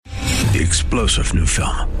The explosive new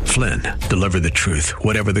film, Flynn, deliver the truth,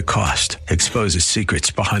 whatever the cost, exposes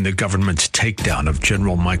secrets behind the government's takedown of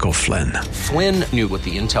General Michael Flynn. Flynn knew what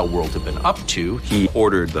the intel world had been up to. He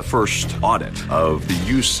ordered the first audit of the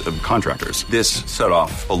use of contractors. This set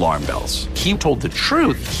off alarm bells. He told the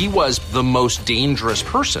truth. He was the most dangerous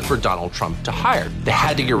person for Donald Trump to hire. They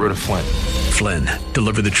had to get rid of Flynn. Flynn,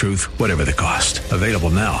 deliver the truth, whatever the cost. Available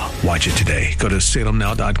now. Watch it today. Go to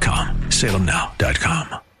salemnow.com.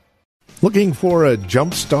 salemnow.com. Looking for a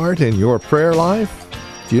jump start in your prayer life?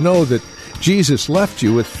 Do you know that Jesus left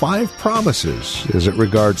you with 5 promises as it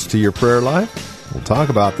regards to your prayer life? We'll talk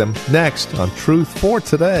about them next on Truth for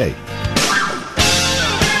Today.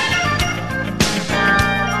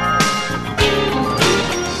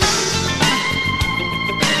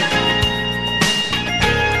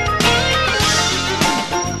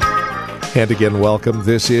 And again, welcome.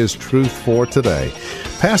 This is Truth for Today.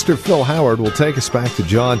 Pastor Phil Howard will take us back to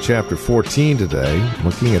John chapter 14 today,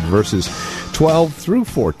 looking at verses 12 through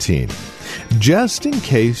 14. Just in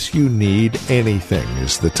case you need anything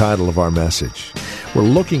is the title of our message. We're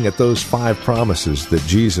looking at those 5 promises that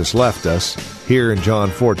Jesus left us here in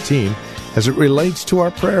John 14 as it relates to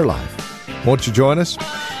our prayer life. Won't you join us?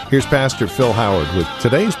 Here's Pastor Phil Howard with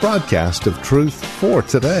today's broadcast of Truth for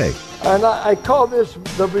Today. And I call this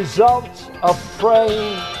the results of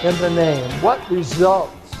praying in the name. What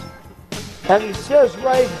results? And he says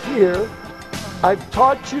right here, I've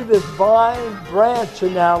taught you this vine branch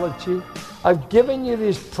analogy. I've given you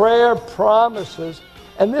these prayer promises,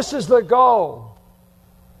 and this is the goal.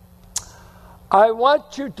 I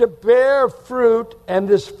want you to bear fruit and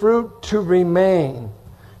this fruit to remain.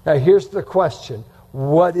 Now here's the question.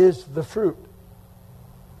 What is the fruit?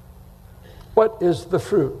 What is the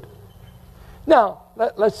fruit? Now,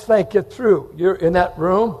 let's think it through. You're in that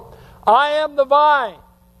room. I am the vine.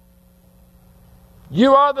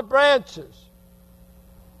 You are the branches.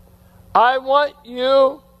 I want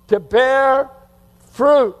you to bear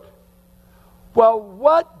fruit. Well,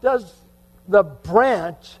 what does the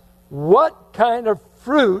branch, what kind of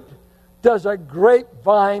fruit does a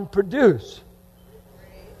grapevine produce?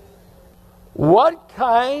 What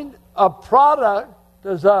kind of product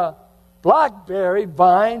does a blackberry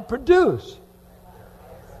vine produce?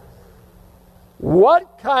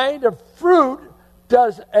 What kind of fruit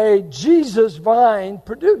does a Jesus vine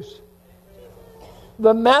produce?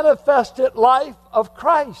 The manifested life of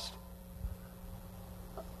Christ.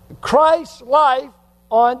 Christ's life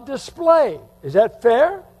on display. Is that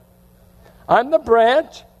fair? I'm the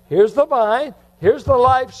branch. Here's the vine. Here's the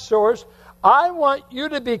life source. I want you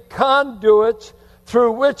to be conduits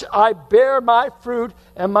through which I bear my fruit,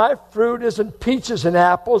 and my fruit isn't peaches and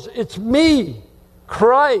apples. It's me,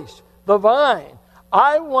 Christ, the vine.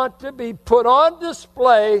 I want to be put on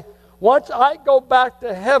display. Once I go back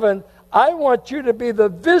to heaven, I want you to be the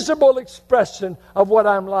visible expression of what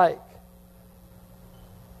I'm like.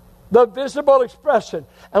 The visible expression.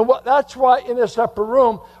 And that's why in this upper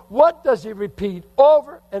room, what does he repeat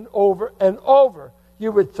over and over and over?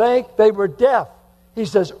 You would think they were deaf. He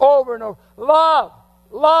says over and over, love,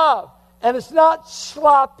 love. And it's not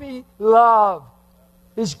sloppy love.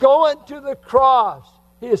 He's going to the cross.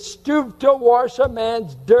 He has stooped to wash a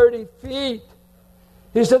man's dirty feet.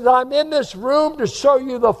 He said, I'm in this room to show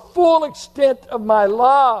you the full extent of my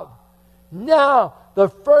love. Now, the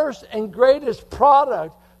first and greatest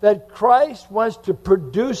product that Christ wants to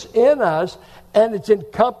produce in us, and it's in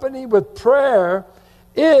company with prayer,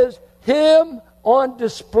 is Him on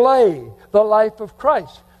display, the life of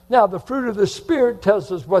Christ. Now, the fruit of the Spirit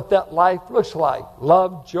tells us what that life looks like.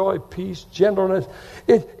 Love, joy, peace, gentleness.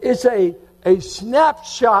 It's a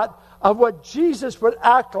snapshot of what Jesus would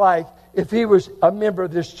act like if He was a member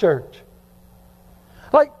of this church.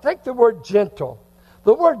 Like, take the word gentle.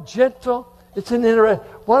 The word gentle, it's an interesting,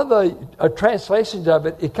 one of the translations of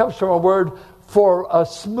it, it comes from a word for a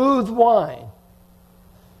smooth wine.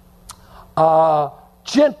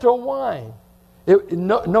 Gentle wine.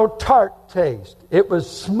 No tart taste. It was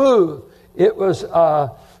smooth. It was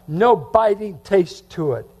no biting taste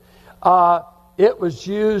to it. It was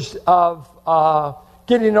used of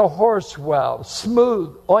getting a horse well,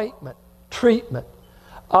 smooth ointment, treatment.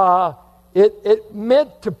 It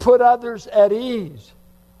meant to put others at ease.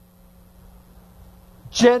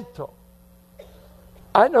 Gentle.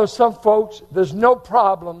 I know some folks, there's no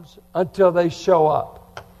problems until they show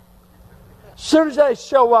up. As soon as they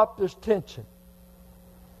show up, there's tension.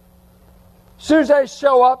 As soon as they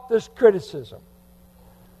show up, there's criticism.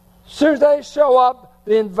 As soon as they show up,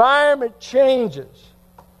 the environment changes.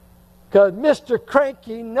 Because Mr.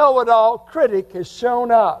 Cranky know-it-all critic has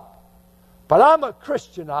shown up. But I'm a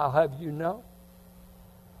Christian, I'll have you know.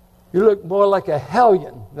 You look more like a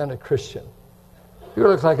hellion than a Christian. You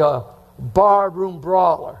look like a barroom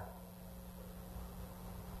brawler.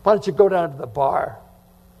 Why don't you go down to the bar?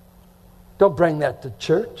 Don't bring that to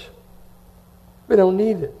church. We don't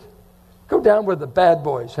need it. Go down where the bad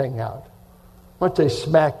boys hang out. Once they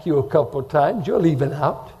smack you a couple of times, you'll even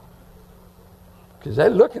out. Because they're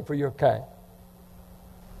looking for your kind.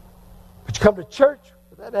 But you come to church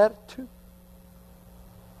with that attitude.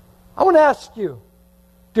 I want to ask you,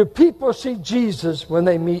 do people see Jesus when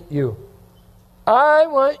they meet you? I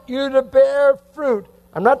want you to bear fruit.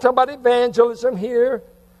 I'm not talking about evangelism here.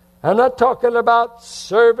 I'm not talking about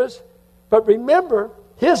service. But remember,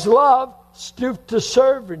 his love stooped to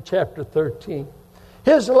serve in chapter 13.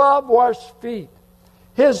 His love washed feet.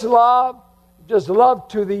 His love just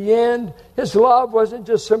loved to the end. His love wasn't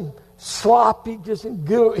just some sloppy, just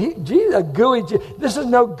gooey. This is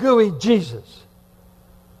no gooey Jesus.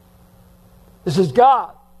 This is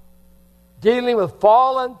God dealing with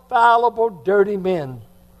fallen, fallible, dirty men.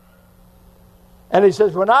 And he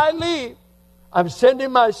says, when I leave, I'm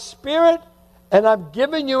sending my Spirit and I'm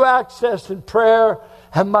giving you access in prayer.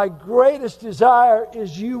 And my greatest desire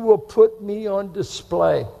is you will put me on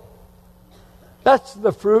display. That's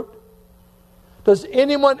the fruit. Does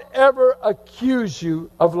anyone ever accuse you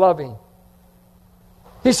of loving?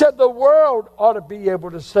 He said the world ought to be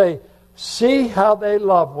able to say, see how they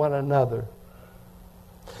love one another.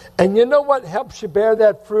 And you know what helps you bear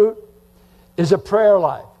that fruit? Is a prayer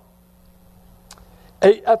life.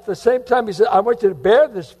 At the same time, he said, I want you to bear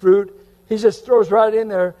this fruit. He just throws right in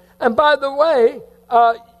there. And by the way,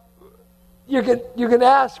 you can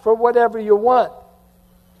ask for whatever you want.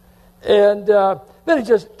 And then he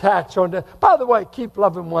just tacks on to, by the way, keep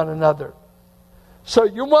loving one another. So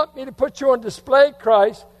you want me to put you on display,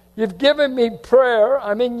 Christ. You've given me prayer.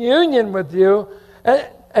 I'm in union with you.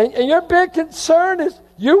 And your big concern is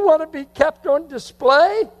you want to be kept on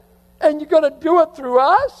display? And you're going to do it through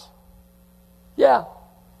us? Yeah.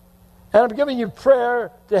 And I'm giving you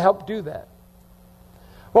prayer to help do that.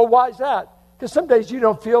 Well, why is that? Because some days you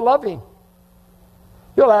don't feel loving.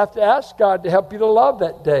 You'll have to ask God to help you to love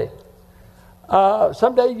that day.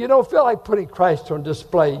 Someday you don't feel like putting Christ on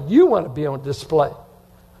display. You want to be on display.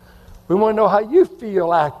 We want to know how you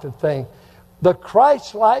feel, act, and think. The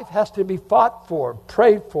Christ life has to be fought for,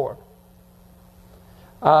 prayed for.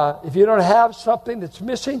 If you don't have something that's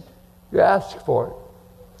missing, you ask for it.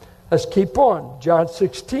 Let's keep on. John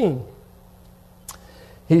 16.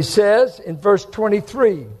 He says in verse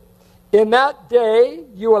 23, in that day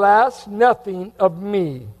you will ask nothing of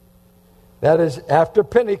me. That is after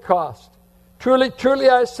Pentecost. Truly, truly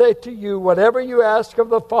I say to you, whatever you ask of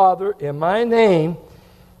the Father in my name,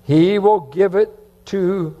 he will give it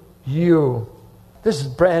to you. This is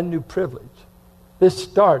brand new privilege. This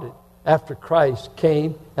started after Christ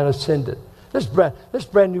came and ascended. This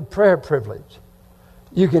brand new prayer privilege.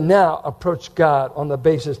 You can now approach God on the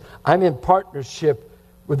basis, I'm in partnership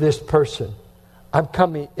with this person. I'm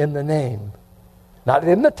coming in the name. Not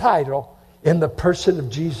in the title, in the person of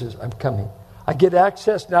Jesus I'm coming. I get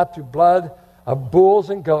access not through blood of bulls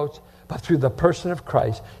and goats, but through the person of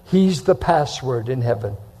Christ. He's the password in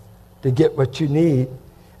heaven to get what you need.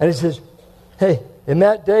 And he says, hey, in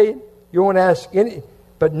that day, you won't ask any,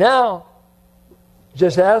 but now,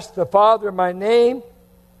 just ask the Father in my name,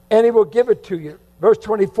 and he will give it to you. Verse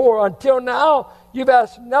 24, until now, you've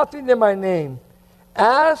asked nothing in my name.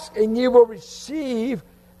 Ask, and you will receive,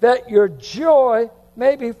 that your joy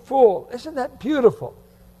may be full. Isn't that beautiful?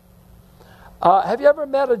 Have you ever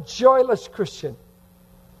met a joyless Christian?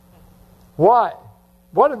 Why?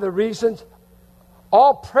 One of the reasons,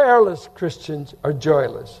 all prayerless Christians are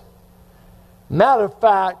joyless. Matter of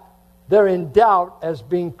fact, they're in doubt as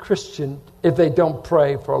being Christian if they don't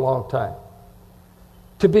pray for a long time.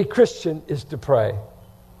 To be Christian is to pray.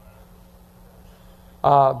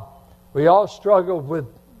 We all struggle with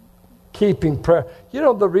keeping prayer. You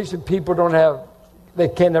know the reason people they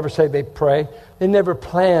can't never say they pray? They never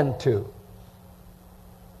plan to.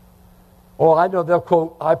 Oh, I know they'll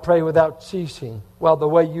quote, I pray without ceasing. Well, the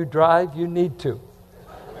way you drive, you need to.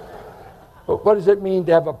 But what does it mean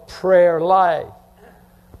to have a prayer life?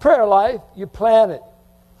 A prayer life, you plan it.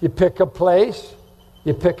 You pick a place,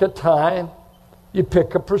 you pick a time, you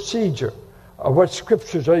pick a procedure. What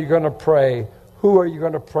scriptures are you going to pray? Who are you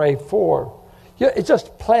going to pray for? It's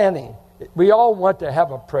just planning. We all want to have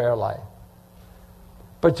a prayer life.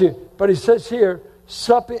 But he says here,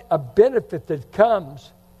 a benefit that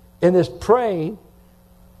comes in this praying,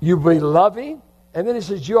 you'll be loving, and then he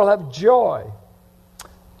says you'll have joy.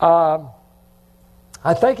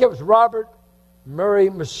 I think it was Robert Murray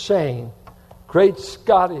M'Cheyne, great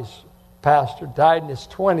Scottish pastor, died in his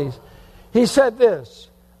 20s. He said this,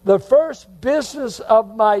 the first business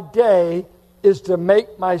of my day is to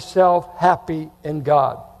make myself happy in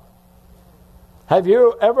God. Have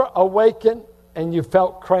you ever awakened and you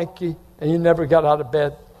felt cranky and you never got out of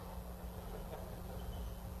bed?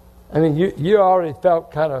 I mean, you already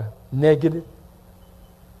felt kind of negative.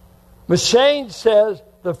 M'Cheyne says,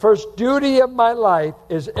 the first duty of my life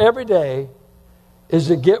is every day is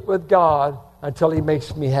to get with God until He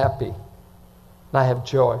makes me happy. And I have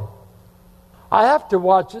joy. I have to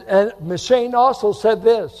watch it. And M'Cheyne also said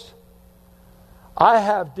this, I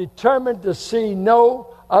have determined to see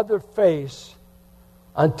no other face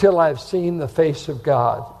until I've seen the face of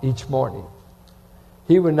God each morning.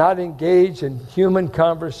 He would not engage in human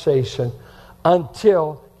conversation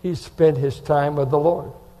until he spent his time with the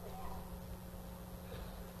Lord.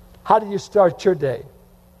 How do you start your day?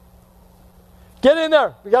 Get in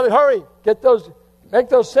there. We got to hurry. Make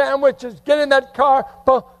those sandwiches. Get in that car.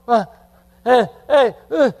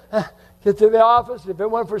 Get to the office. If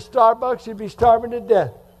it went for Starbucks, you'd be starving to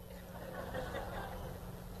death.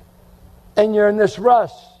 And you're in this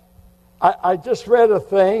rush. I just read a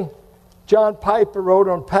thing John Piper wrote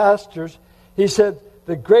on pastors. He said,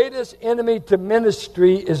 the greatest enemy to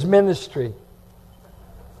ministry is ministry.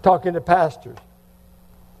 Talking to pastors.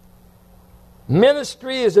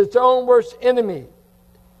 Ministry is its own worst enemy.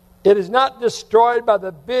 It is not destroyed by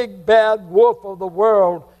the big bad wolf of the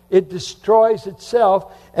world. It destroys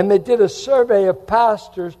itself. And they did a survey of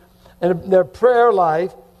pastors and their prayer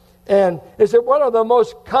life. And it said, what are the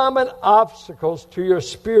most common obstacles to your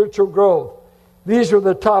spiritual growth? These are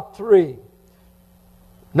the top 3.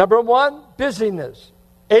 Number 1, busyness.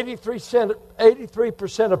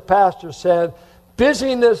 83% of pastors said,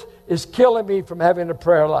 busyness is killing me from having a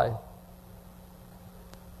prayer life.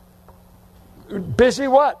 Busy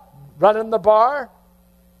what? Running the bar?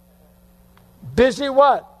 Busy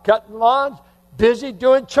what? Cutting lawns? Busy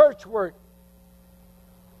doing church work?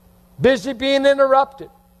 Busy being interrupted?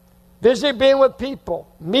 Busy being with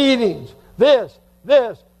people? Meetings? This,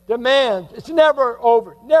 demands. It's never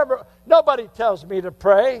over. Never. Nobody tells me to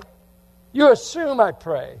pray. You assume I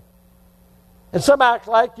pray. And some act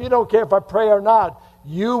like you don't care if I pray or not.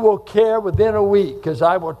 You will care within a week because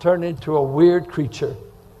I will turn into a weird creature.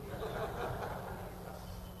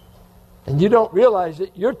 And you don't realize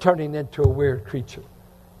that you're turning into a weird creature.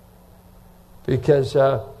 Because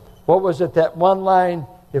what was it, that one line,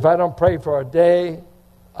 if I don't pray for a day,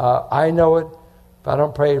 I know it. If I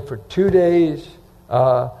don't pray for 2 days,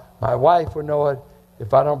 my wife will know it.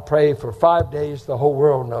 If I don't pray for 5 days, the whole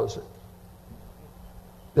world knows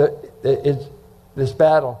it. It's this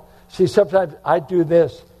battle. See, sometimes I do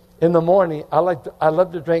this. In the morning, I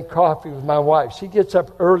love to drink coffee with my wife. She gets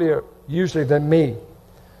up earlier usually than me.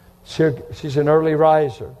 She's an early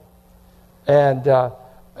riser. And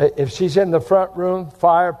if she's in the front room,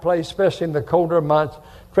 fireplace, especially in the colder months,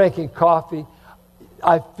 drinking coffee,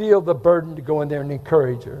 I feel the burden to go in there and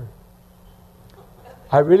encourage her.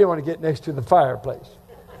 I really want to get next to the fireplace.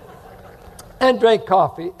 And drink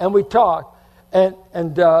coffee, and we talk.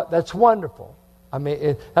 And that's wonderful. I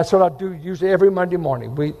mean, that's what I do usually every Monday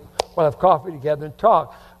morning. We'll have coffee together and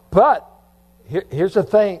talk. But here's the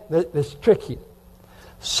thing that's tricky.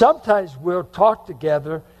 Sometimes we'll talk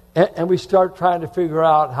together and we start trying to figure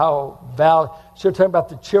out how she'll tell me about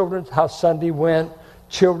the children's, how Sunday went,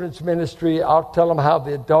 children's ministry. I'll tell them how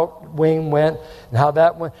the adult wing went and how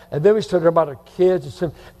that went. And then we start talking about our kids.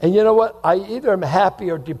 And you know what? I either am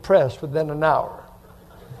happy or depressed within an hour.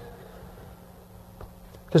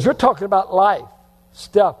 Because we're talking about life,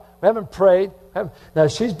 stuff. We haven't prayed. Now,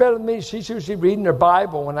 she's better than me. She's usually reading her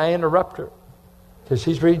Bible when I interrupt her. Because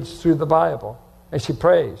she reads through the Bible. And she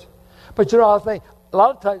prays. But you know, I think a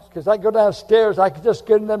lot of times, because I go downstairs, I can just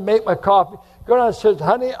get in there and make my coffee. Go downstairs,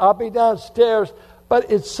 honey, I'll be downstairs.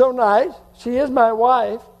 But it's so nice. She is my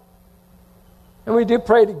wife. And we do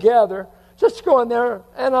pray together. Just go in there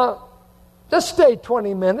and just stay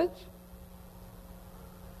 20 minutes.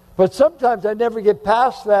 But sometimes I never get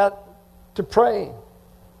past that to praying.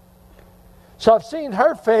 So I've seen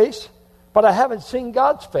her face, but I haven't seen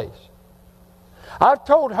God's face. I've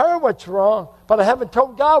told her what's wrong, but I haven't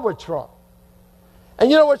told God what's wrong.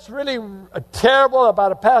 And you know what's really terrible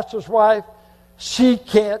about a pastor's wife? She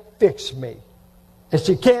can't fix me. And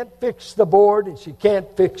she can't fix the board, and she can't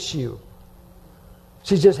fix you.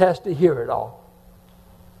 She just has to hear it all.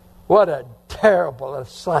 What a terrible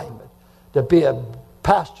assignment to be a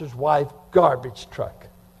pastor's wife garbage truck.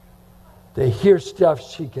 To hear stuff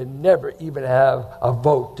she can never even have a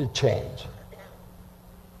vote to change.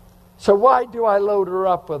 So why do I load her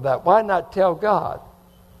up with that? Why not tell God?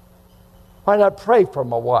 Why not pray for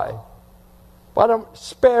my wife? Why don't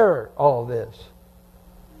spare her all this?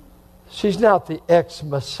 She's not the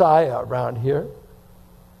ex-Messiah around here.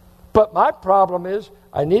 But my problem is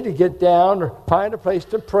I need to get down or find a place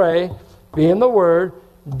to pray, be in the Word,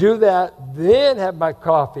 do that, then have my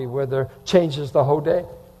coffee with her. Changes the whole day.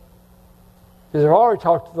 Because I've already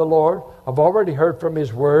talked to the Lord. I've already heard from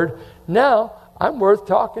His Word. Now, I'm worth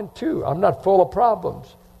talking to. I'm not full of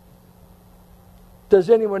problems. Does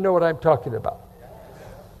anyone know what I'm talking about?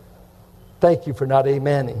 Thank you for not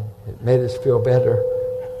amening. It made us feel better.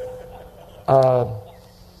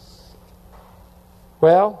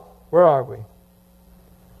 Well, where are we?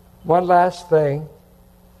 One last thing.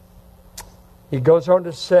 He goes on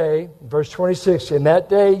to say, verse 26, in that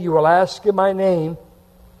day you will ask in my name,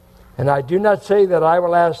 and I do not say that I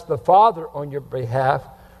will ask the Father on your behalf,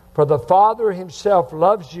 for the Father Himself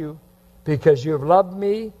loves you because you have loved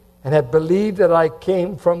me and have believed that I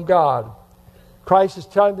came from God. Christ is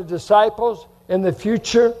telling the disciples, in the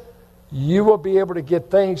future, you will be able to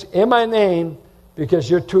get things in my name because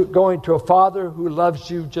you're going to a Father who loves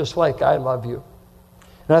you just like I love you.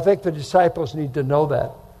 And I think the disciples need to know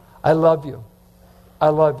that. I love you. I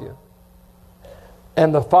love you.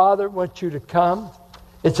 And the Father wants you to come.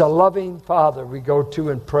 It's a loving Father we go to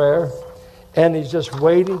in prayer. And He's just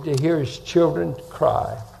waiting to hear His children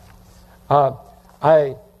cry.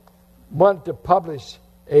 I want to publish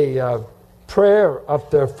a prayer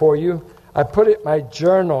up there for you. I put it in my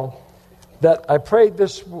journal that I prayed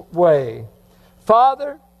this way.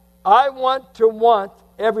 Father, I want to want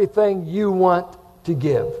everything you want to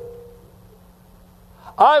give.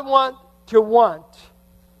 I want to want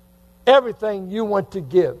everything you want to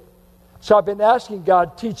give. So I've been asking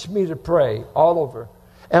God, teach me to pray all over.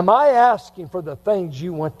 Am I asking for the things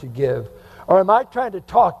you want to give? Or am I trying to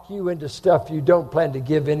talk you into stuff you don't plan to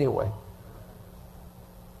give anyway?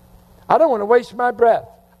 I don't want to waste my breath.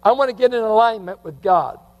 I want to get in alignment with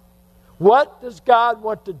God. What does God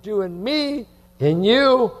want to do in me, in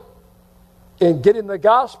you, in getting the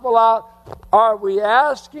gospel out? Are we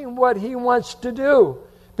asking what He wants to do?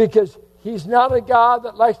 Because He's not a God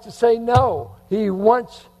that likes to say no. He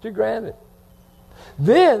wants to grant it.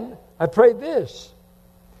 Then I pray this.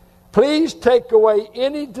 Please take away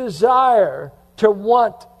any desire to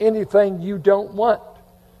want anything you don't want.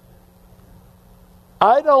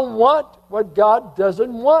 I don't want what God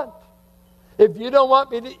doesn't want. If you don't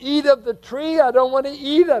want me to eat of the tree, I don't want to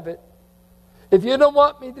eat of it. If you don't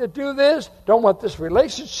want me to do this, don't want this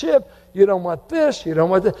relationship, you don't want this, you don't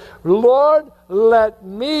want this. Lord, let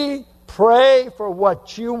me pray for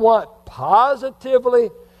what you want positively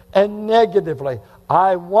and negatively.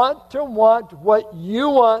 I want to want what you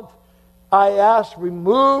want. I ask,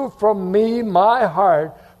 remove from me my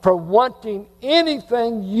heart for wanting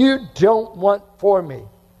anything you don't want for me.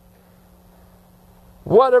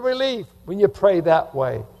 What a relief when you pray that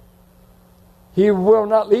way. He will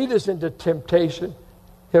not lead us into temptation.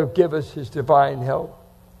 He'll give us His divine help.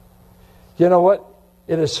 You know what?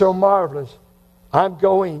 It is so marvelous. I'm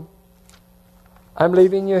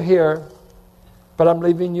leaving you here, but I'm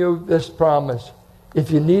leaving you this promise. If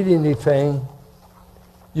you need anything,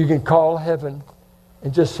 you can call heaven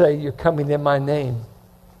and just say, you're coming in my name.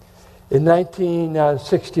 In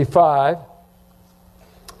 1965,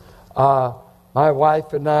 my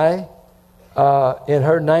wife and I, in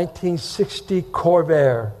her 1960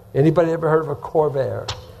 Corvair. Anybody ever heard of a Corvair?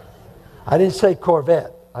 I didn't say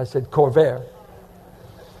Corvette. I said Corvair.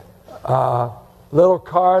 Little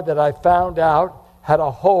car that I found out had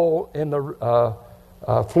a hole in the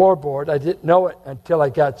floorboard. I didn't know it until I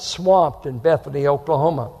got swamped in Bethany,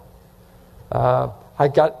 Oklahoma. I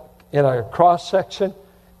got in a cross section,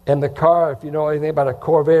 and the car, if you know anything about a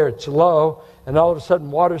Corvair, it's low, and all of a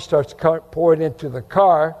sudden water starts pouring into the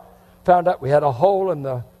car. Found out we had a hole in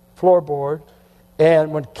the floorboard,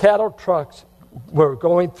 and when cattle trucks were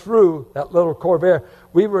going through that little Corvair,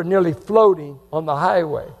 we were nearly floating on the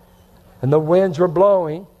highway. And the winds were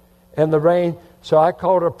blowing, and the rain. So I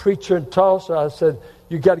called a preacher in Tulsa. I said,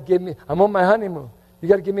 you got to give me, I'm on my honeymoon. You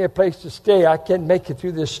got to give me a place to stay. I can't make it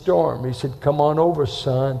through this storm. He said, come on over,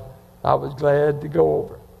 son. I was glad to go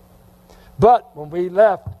over. But when we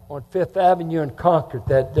left on 5th Avenue in Concord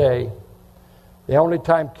that day, the only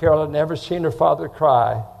time Carol had ever seen her father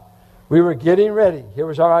cry, we were getting ready. Here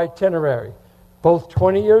was our itinerary. Both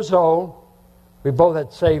 20 years old. We both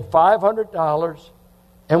had saved $500,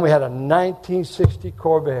 and we had a 1960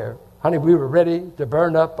 Corvair. Honey, we were ready to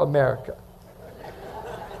burn up America.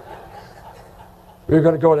 We were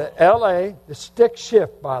going to go to L.A., the stick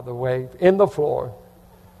shift, by the way, in the floor.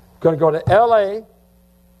 Going to go to L.A.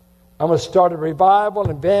 I'm going to start a revival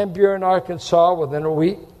in Van Buren, Arkansas within a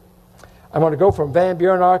week. I'm going to go from Van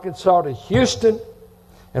Buren, Arkansas to Houston.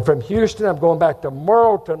 And from Houston, I'm going back to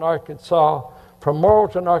Morrilton, Arkansas. From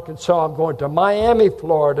Morrilton, Arkansas, I'm going to Miami,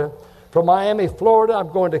 Florida. From Miami, Florida,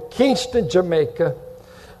 I'm going to Kingston, Jamaica,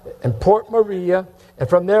 and Port Maria. And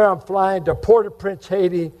from there, I'm flying to Port-au-Prince,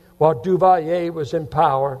 Haiti, while Duvalier was in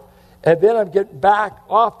power. And then I'm getting back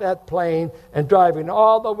off that plane and driving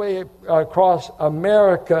all the way across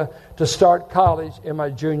America to start college in my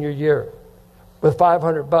junior year with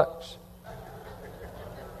 $500.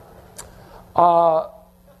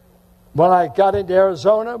 When I got into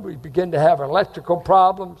Arizona, we began to have electrical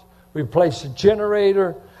problems. We replaced the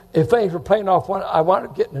generator. If things were playing off one, I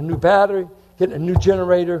wanted getting a new battery, getting a new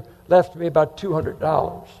generator, left me about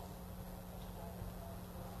 $200.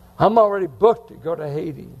 I'm already booked to go to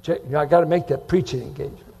Haiti. I got to make that preaching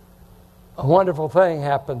engagement. A wonderful thing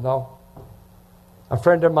happened, though. A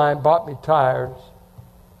friend of mine bought me tires.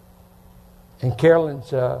 And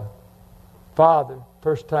Carolyn's father,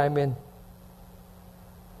 first time in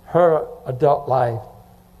her adult life,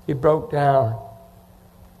 he broke down.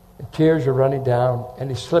 And tears were running down. And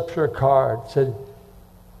he slipped her a card. Said,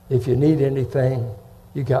 if you need anything,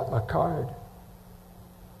 you got my card.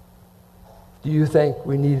 Do you think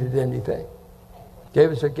we needed anything?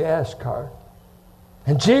 Gave us a gas card.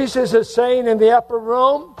 And Jesus is saying in the upper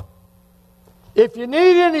room, if you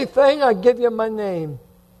need anything, I give you my name.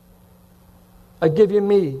 I give you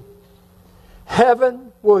me.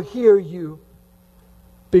 Heaven will hear you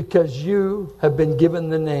because you have been given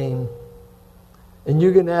the name. And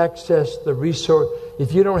you can access the resource.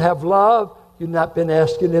 If you don't have love, you've not been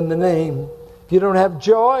asking in the name. If you don't have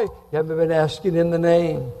joy, you haven't been asking in the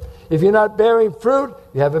name. If you're not bearing fruit,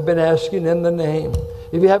 you haven't been asking in the name.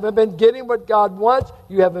 If you haven't been getting what God wants,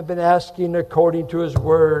 you haven't been asking according to His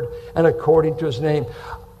word and according to His name.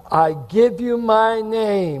 I give you my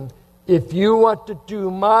name. If you want to do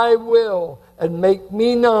my will and make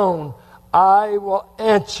me known, I will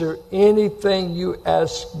answer anything you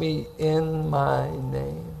ask me in my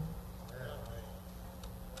name.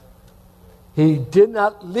 He did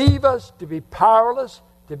not leave us to be powerless,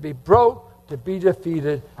 to be broke, to be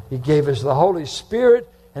defeated. He gave us the Holy Spirit,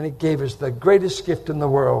 and He gave us the greatest gift in the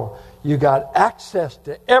world. You got access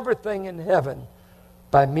to everything in heaven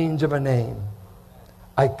by means of a name.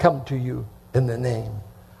 I come to you in the name.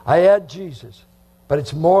 I add Jesus, but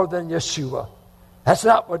it's more than Yeshua. That's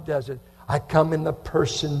not what does it. I come in the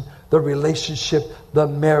person, the relationship, the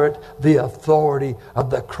merit, the authority of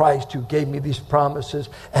the Christ who gave me these promises.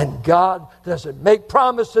 And God doesn't make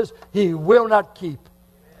promises He will not keep.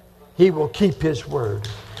 He will keep His word.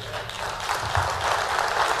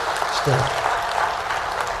 Stand.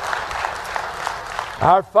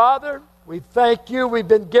 Our Father, we thank you. We've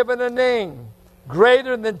been given a name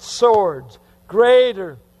greater than swords,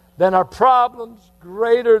 greater than our problems,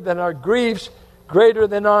 greater than our griefs, greater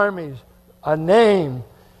than armies. A name.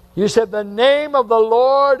 You said the name of the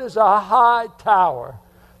Lord is a high tower.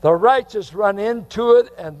 The righteous run into it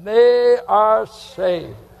and they are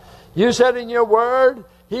saved. You said in your word,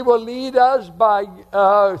 He will lead us by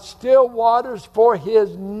still waters for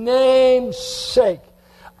His name's sake.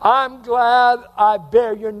 I'm glad I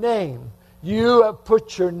bear your name. You have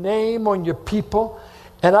put your name on your people.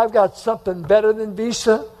 And I've got something better than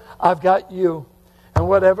Visa. I've got you. And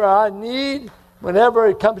whatever I need, whenever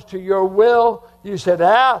it comes to your will, you said,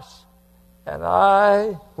 ask, and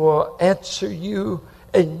I will answer you,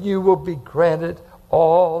 and you will be granted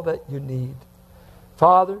all that you need.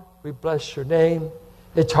 Father, we bless your name.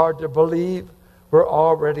 It's hard to believe we're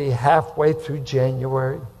already halfway through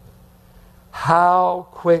January. How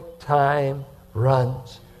quick time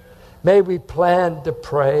runs. May we plan to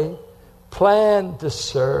pray, plan to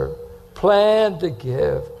serve, plan to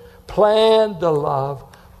give, plan to love,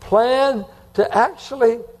 plan to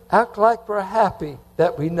actually act like we're happy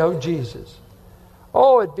that we know Jesus.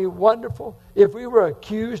 Oh, it'd be wonderful if we were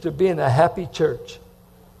accused of being a happy church.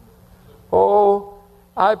 Oh,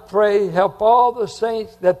 I pray, help all the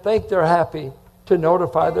saints that think they're happy to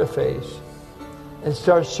notify their face and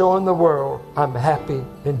start showing the world I'm happy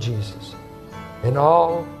in Jesus. And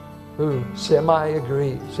all who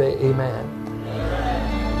semi-agree say amen.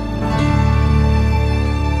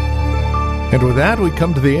 And with that, we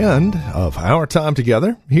come to the end of our time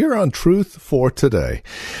together here on Truth for Today,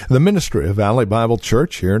 the ministry of Valley Bible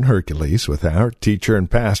Church here in Hercules with our teacher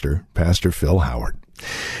and pastor, Pastor Phil Howard.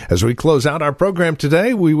 As we close out our program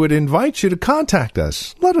today, we would invite you to contact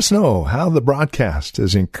us. Let us know how the broadcast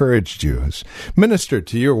has encouraged you, has ministered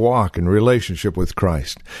to your walk and relationship with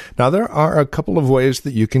Christ. Now, there are a couple of ways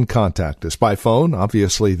that you can contact us. By phone,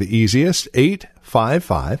 obviously the easiest,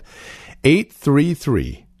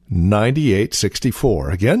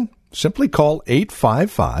 855-833-9864. Again, simply call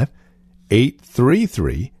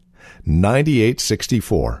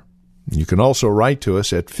 855-833-9864. You can also write to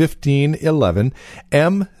us at 1511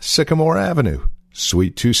 M. Sycamore Avenue,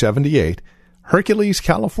 Suite 278, Hercules,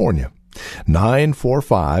 California.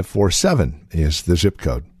 94547 is the zip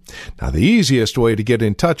code. Now, the easiest way to get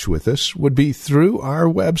in touch with us would be through our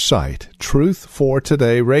website,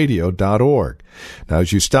 truthfortodayradio.org. Now,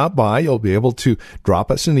 as you stop by, you'll be able to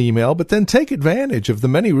drop us an email, but then take advantage of the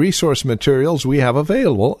many resource materials we have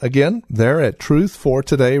available, again, there at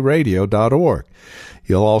truthfortodayradio.org.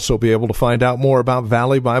 You'll also be able to find out more about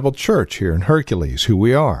Valley Bible Church here in Hercules, who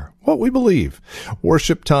we are, what we believe,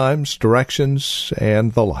 worship times, directions,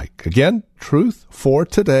 and the like. Again,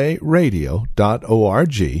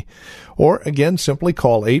 truthfortodayradio.org, or again, simply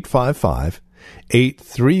call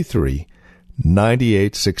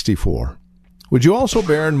 855-833-9864. Would you also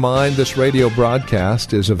bear in mind this radio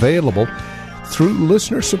broadcast is available through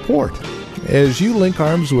listener support? As you link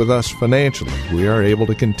arms with us financially, we are able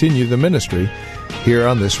to continue the ministry here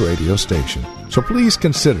on this radio station. So please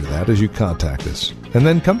consider that as you contact us. And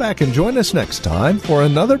then come back and join us next time for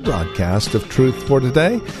another broadcast of Truth for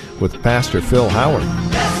Today with Pastor Phil Howard.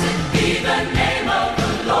 Blessed be the name of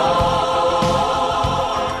the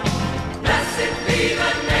Lord. Blessed be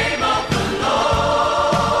the name of the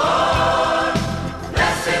Lord.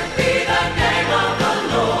 Blessed be the name of the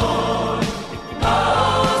Lord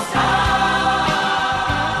Most High.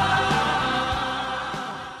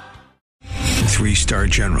 3-star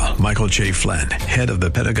General Michael J. Flynn, head of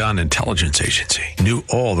the Pentagon Intelligence Agency, knew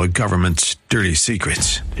all the government's dirty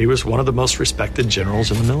secrets. He was one of the most respected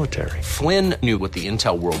generals in the military. Flynn knew what the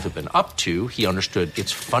intel world had been up to. He understood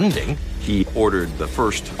its funding. He ordered the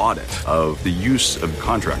first audit of the use of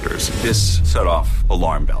contractors. This set off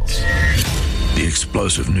alarm bells. The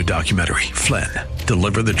explosive new documentary, Flynn,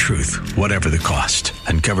 Deliver the Truth, Whatever the Cost,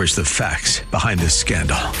 uncovers the facts behind this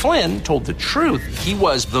scandal. Flynn told the truth. He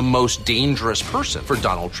was the most dangerous person for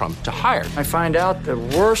Donald Trump to hire. I find out the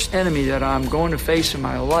worst enemy that I'm going to face in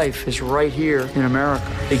my life is right here in America.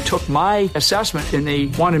 They took my assessment and they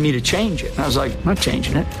wanted me to change it. And I was like, I'm not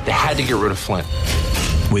changing it. They had to get rid of Flynn.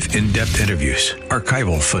 With in-depth interviews,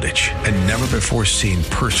 archival footage, and never-before-seen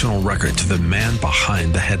personal records of the man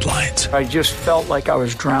behind the headlines. I just felt like I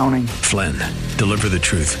was drowning. Flynn, Deliver the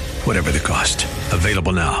Truth, Whatever the Cost.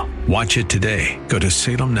 Available now. Watch it today. Go to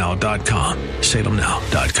salemnow.com.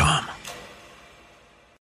 salemnow.com.